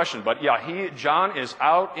 great question. But yeah, John is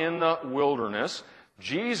out in the wilderness.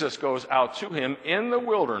 Jesus goes out to him in the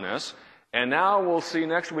wilderness. And now we'll see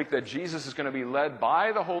next week that Jesus is going to be led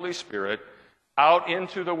by the Holy Spirit out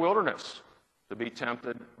into the wilderness to be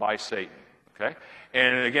tempted by Satan. Okay?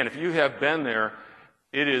 And again, if you have been there,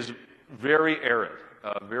 it is very arid.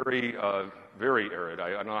 Very arid.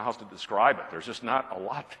 I don't know how to describe it. There's just not a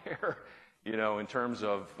lot there, in terms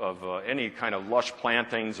of any kind of lush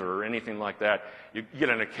plantings or anything like that. You get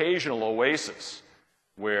an occasional oasis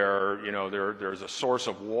where, there's a source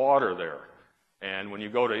of water there. And when you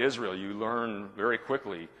go to Israel, you learn very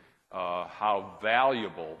quickly how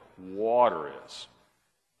valuable water is.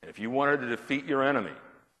 And if you wanted to defeat your enemy,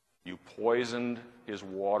 you poisoned his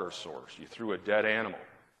water source. You threw a dead animal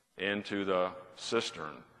into the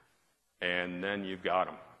cistern, and then you've got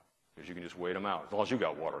him, because you can just wait him out, as long as you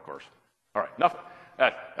got water, of course. All right, enough.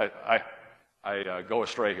 I go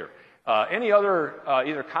astray here. Any other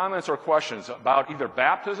either comments or questions about either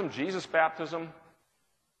baptism, Jesus' baptism,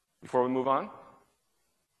 before we move on?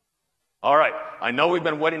 All right, I know we've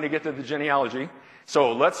been waiting to get to the genealogy,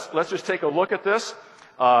 so let's just take a look at this.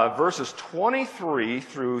 Verses 23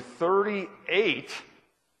 through 38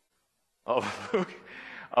 of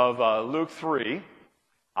Luke 3.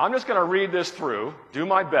 I'm just going to read this through, do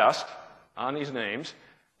my best on these names.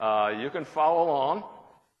 You can follow along.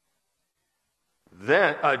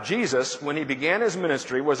 Then Jesus, when he began his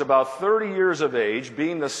ministry, was about 30 years of age,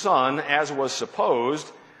 being the son, as was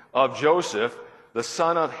supposed, of Joseph, the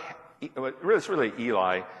son of, it's really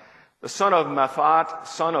Eli, the son of Mathat,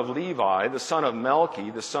 son of Levi, the son of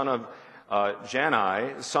Melchi, the son of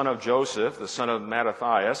Jannai, the son of Joseph, the son of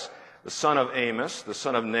Mattathias, the son of Amos, the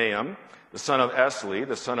son of Nahum, the son of Esli,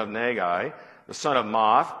 the son of Nagai, the son of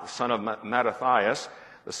Maath, the son of Mattathias,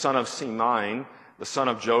 the son of Simein, the son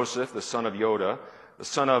of Joseph, the son of Yoda, the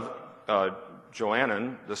son of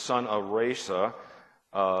Joanan, the son of Resa,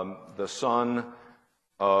 the son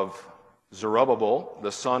of Zerubbabel,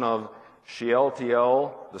 the son of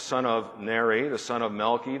Shealtiel, the son of Neri, the son of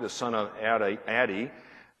Melchi, the son of Addi,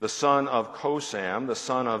 the son of Kosam, the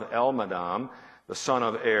son of Elmadam, the son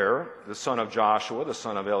of Er, the son of Joshua, the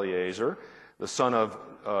son of Eleazar, the son of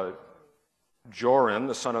Joram,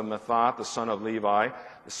 the son of Mathat, the son of Levi,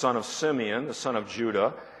 the son of Simeon, the son of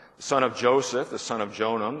Judah, the son of Joseph, the son of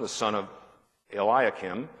Jonam, the son of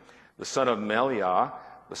Eliakim, the son of Meliah,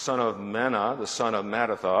 the son of Menah, the son of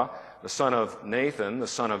Mattatha, the son of Nathan, the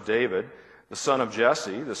son of David, the son of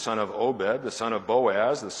Jesse, the son of Obed, the son of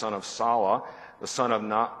Boaz, the son of Salah, the son of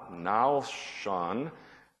Nahshon,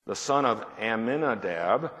 the son of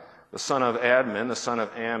Amminadab, the son of Admin, the son of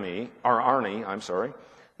Arni,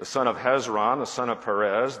 the son of Hezron, the son of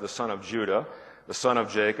Perez, the son of Judah, the son of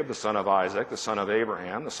Jacob, the son of Isaac, the son of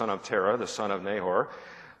Abraham, the son of Terah, the son of Nahor,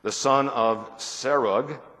 the son of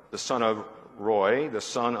Serug, the son of Roy, the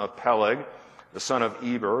son of Peleg, the son of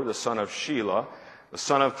Eber, the son of Shelah, the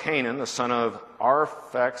son of Canaan, the son of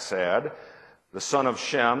Arphaxad, the son of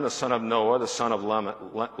Shem, the son of Noah, the son of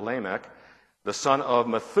Lamech, the son of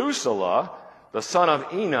Methuselah, the son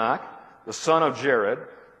of Enoch, the son of Jared,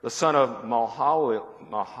 the son of Mahalaleel,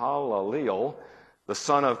 the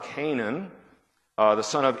son of Canaan, the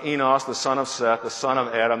son of Enos, the son of Seth, the son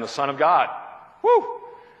of Adam, the son of God. Woo!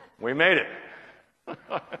 We made it.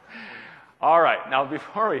 All right, now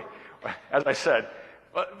before we, as I said,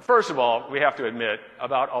 first of all, we have to admit,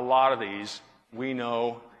 about a lot of these, we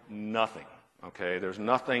know nothing. Okay, there's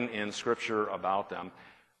nothing in Scripture about them.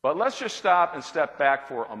 But let's just stop and step back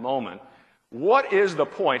for a moment. What is the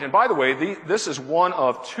point? And by the way, this is one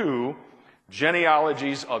of two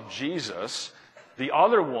genealogies of Jesus. The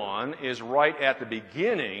other one is right at the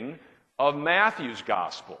beginning of Matthew's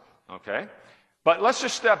gospel. Okay? But let's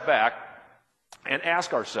just step back and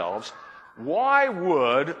ask ourselves, why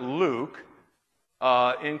would Luke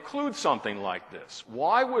include something like this?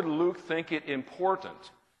 Why would Luke think it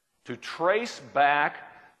important to trace back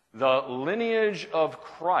the lineage of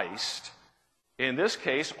Christ, in this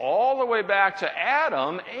case, all the way back to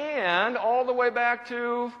Adam and all the way back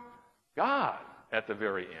to God at the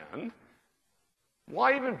very end?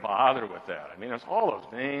 Why even bother with that? I mean, it's all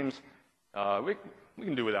those names. We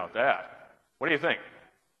can do without that. What do you think?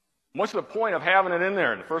 What's the point of having it in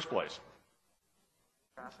there in the first place?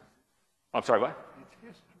 I'm sorry, what?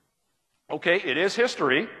 Okay, it is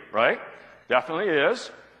history, right? Definitely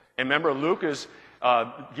is. And remember, Luke is,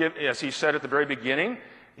 as he said at the very beginning,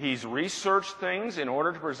 He's researched things in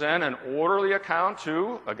order to present an orderly account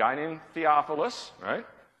to a guy named Theophilus, right?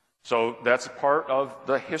 So that's part of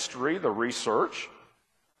the history, the research.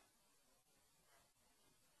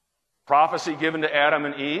 Prophecy given to Adam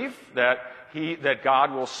and Eve that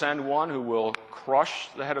God will send one who will crush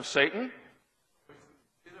the head of Satan.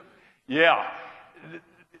 Yeah.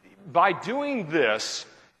 By doing this,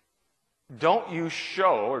 don't you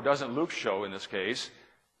show, or doesn't Luke show in this case,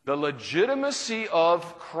 the legitimacy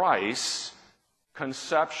of Christ's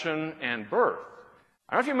conception and birth?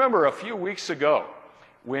 I don't know if you remember a few weeks ago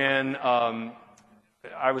when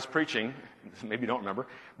I was preaching, maybe you don't remember,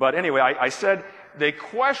 but anyway, I said they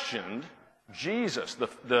questioned Jesus.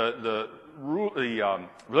 The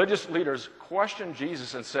religious leaders questioned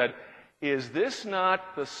Jesus and said, "Is this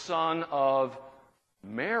not the son of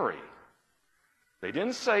Mary?" They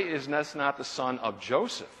didn't say, "Is this not the son of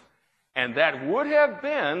Joseph?" And that would have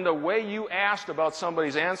been the way you asked about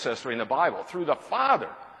somebody's ancestry in the Bible, through the father,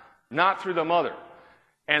 not through the mother.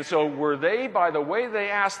 And so were they, by the way they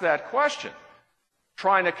asked that question,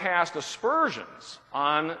 trying to cast aspersions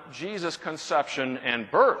on Jesus' conception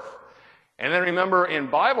and birth? And then remember, in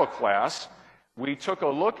Bible class, we took a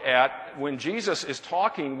look at when Jesus is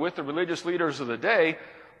talking with the religious leaders of the day,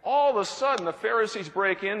 all of a sudden the Pharisees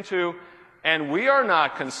break into, "And we are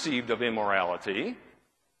not conceived of immorality."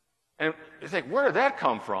 And you think, where did that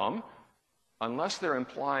come from? Unless they're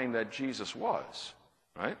implying that Jesus was,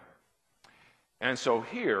 right? And so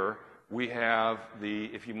here we have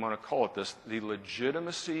if you want to call it this, the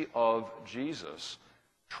legitimacy of Jesus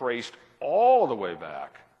traced all the way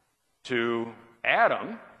back to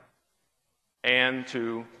Adam and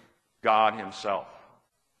to God himself.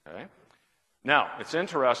 Okay? Now, it's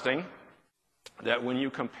interesting that when you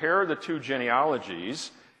compare the two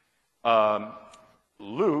genealogies,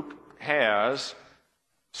 Luke has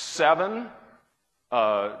 11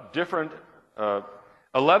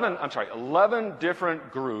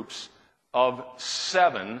 different groups of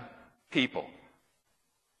 7 people.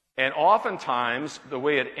 And oftentimes, the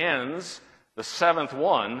way it ends, the 7th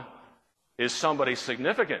one is somebody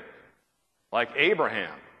significant, like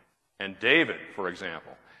Abraham and David, for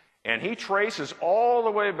example. And he traces all the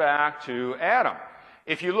way back to Adam.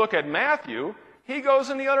 If you look at Matthew, he goes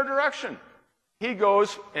in the other direction. He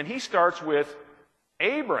goes and he starts with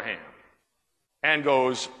Abraham and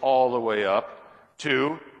goes all the way up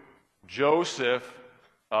to Joseph,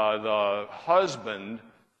 the husband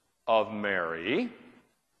of Mary.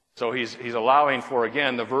 So he's allowing for,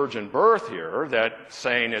 again, the virgin birth here, that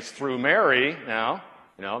saying it's through Mary now,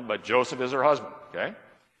 but Joseph is her husband, okay?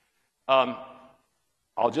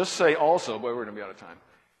 I'll just say also, boy, we're going to be out of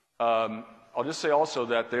time. I'll just say also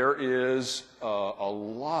that there is a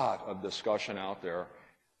lot of discussion out there,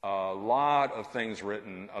 a lot of things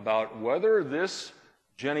written about whether this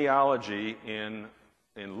genealogy in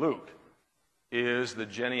Luke is the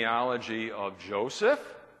genealogy of Joseph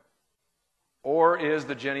or is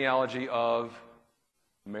the genealogy of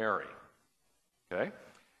Mary. Okay?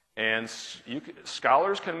 And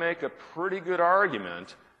scholars can make a pretty good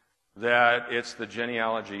argument that it's the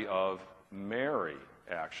genealogy of Mary,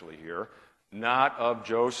 actually, here, not of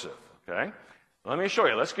Joseph. Okay? Let me show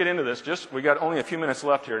you. Let's get into this. We got only a few minutes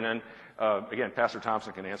left here, and then, again, Pastor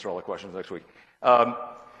Thompson can answer all the questions next week.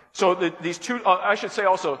 So these two, I should say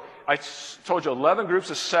also, I told you 11 groups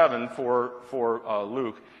of 7 for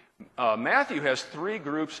Luke. Matthew has 3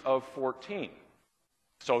 groups of 14.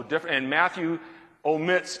 So different, and Matthew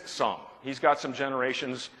omits some. He's got some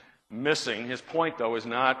generations missing. His point, though, is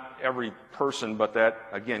not every person, but that,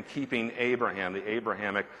 again, keeping Abraham, the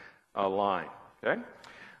Abrahamic line. Okay?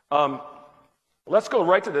 Let's go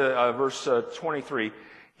right to the verse 23.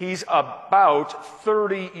 He's about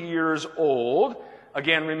 30 years old.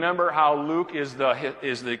 Again, remember how Luke is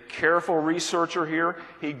the careful researcher here.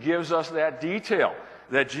 He gives us that detail,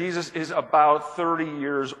 that Jesus is about 30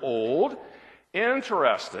 years old.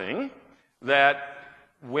 Interesting that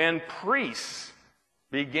when priests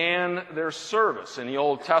began their service in the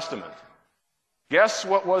Old Testament, guess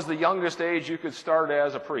what was the youngest age you could start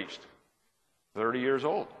as a priest? 30 years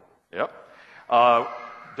old. Yep.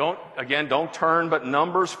 Don't turn, but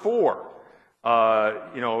Numbers 4.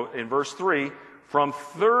 In verse 3, from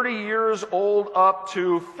 30 years old up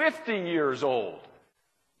to 50 years old,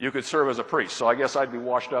 you could serve as a priest. So I guess I'd be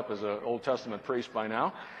washed up as an Old Testament priest by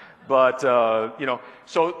now. But,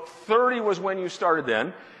 so 30 was when you started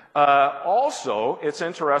then. Also, it's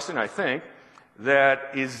interesting, I think,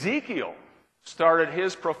 that Ezekiel started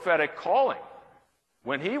his prophetic calling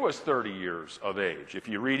when he was 30 years of age. If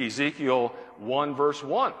you read Ezekiel 1, verse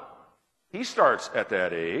 1, he starts at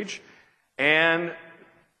that age. And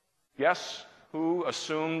guess who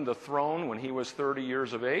assumed the throne when he was 30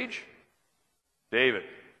 years of age? David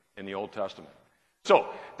in the Old Testament. So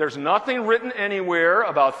there's nothing written anywhere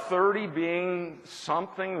about 30 being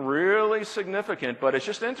something really significant, but it's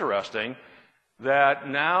just interesting that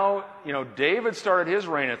now, David started his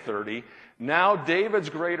reign at 30. Now David's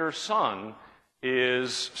greater son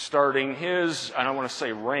is starting his, I don't want to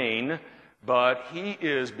say reign, but he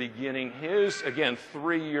is beginning his, again,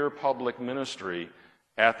 3-year public ministry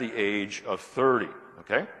at the age of 30.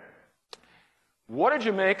 Okay? What did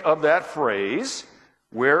you make of that phrase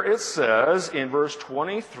where it says in verse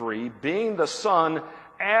 23, being the son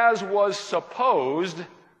as was supposed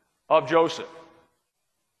of Joseph?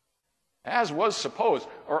 As was supposed,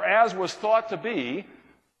 or as was thought to be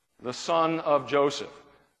the son of Joseph.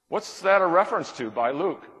 What's that a reference to by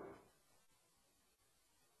Luke?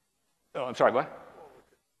 Oh, I'm sorry, what?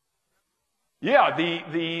 Yeah,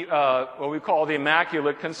 the what we call the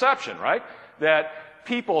Immaculate Conception, right? That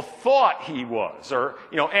people thought he was, or,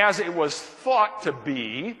 as it was thought to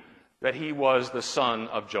be that he was the son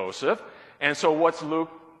of Joseph. And so what's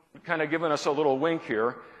Luke kind of giving us a little wink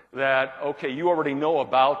here? That, okay, you already know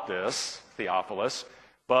about this, Theophilus,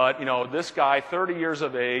 but, this guy, 30 years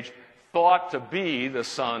of age, thought to be the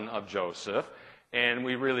son of Joseph. And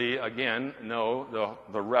we really, again, know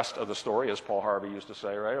the rest of the story, as Paul Harvey used to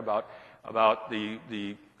say, right, about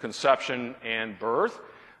the conception and birth.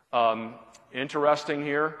 Interesting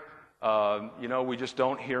here, we just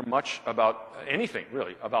don't hear much about anything,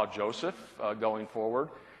 really, about Joseph going forward.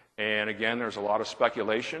 And again, there's a lot of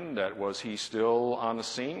speculation that was he still on the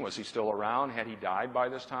scene? Was he still around? Had he died by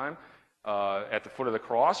this time? At the foot of the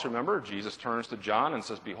cross, remember, Jesus turns to John and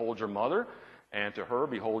says, behold your mother, and to her,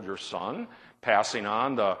 behold your son, passing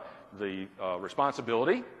on the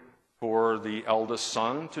responsibility for the eldest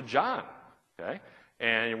son to John. Okay?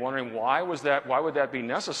 And you're wondering, why would that be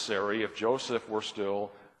necessary if Joseph were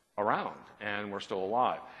still around and were still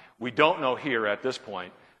alive? We don't know here at this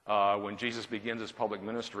point, when Jesus begins his public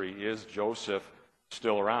ministry, is Joseph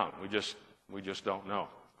still around? We just don't know.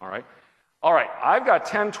 All right? All right, I've got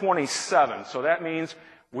 10:27, so that means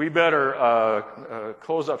we better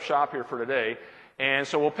close up shop here for today. And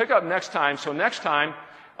so we'll pick up next time. So next time,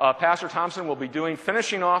 Pastor Thompson will be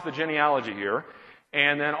finishing off the genealogy here,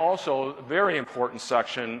 and then also a very important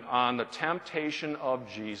section on the temptation of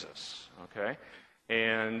Jesus. Okay?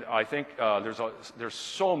 And I think there's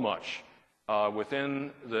so much within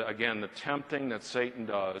the tempting that Satan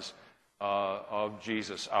does of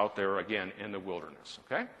Jesus out there, again, in the wilderness.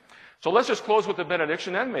 Okay? So let's just close with the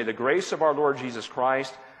benediction then. May the grace of our Lord Jesus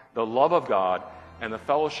Christ, the love of God, and the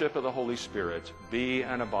fellowship of the Holy Spirit be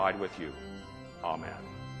and abide with you. Amen.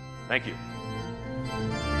 Thank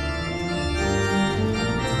you.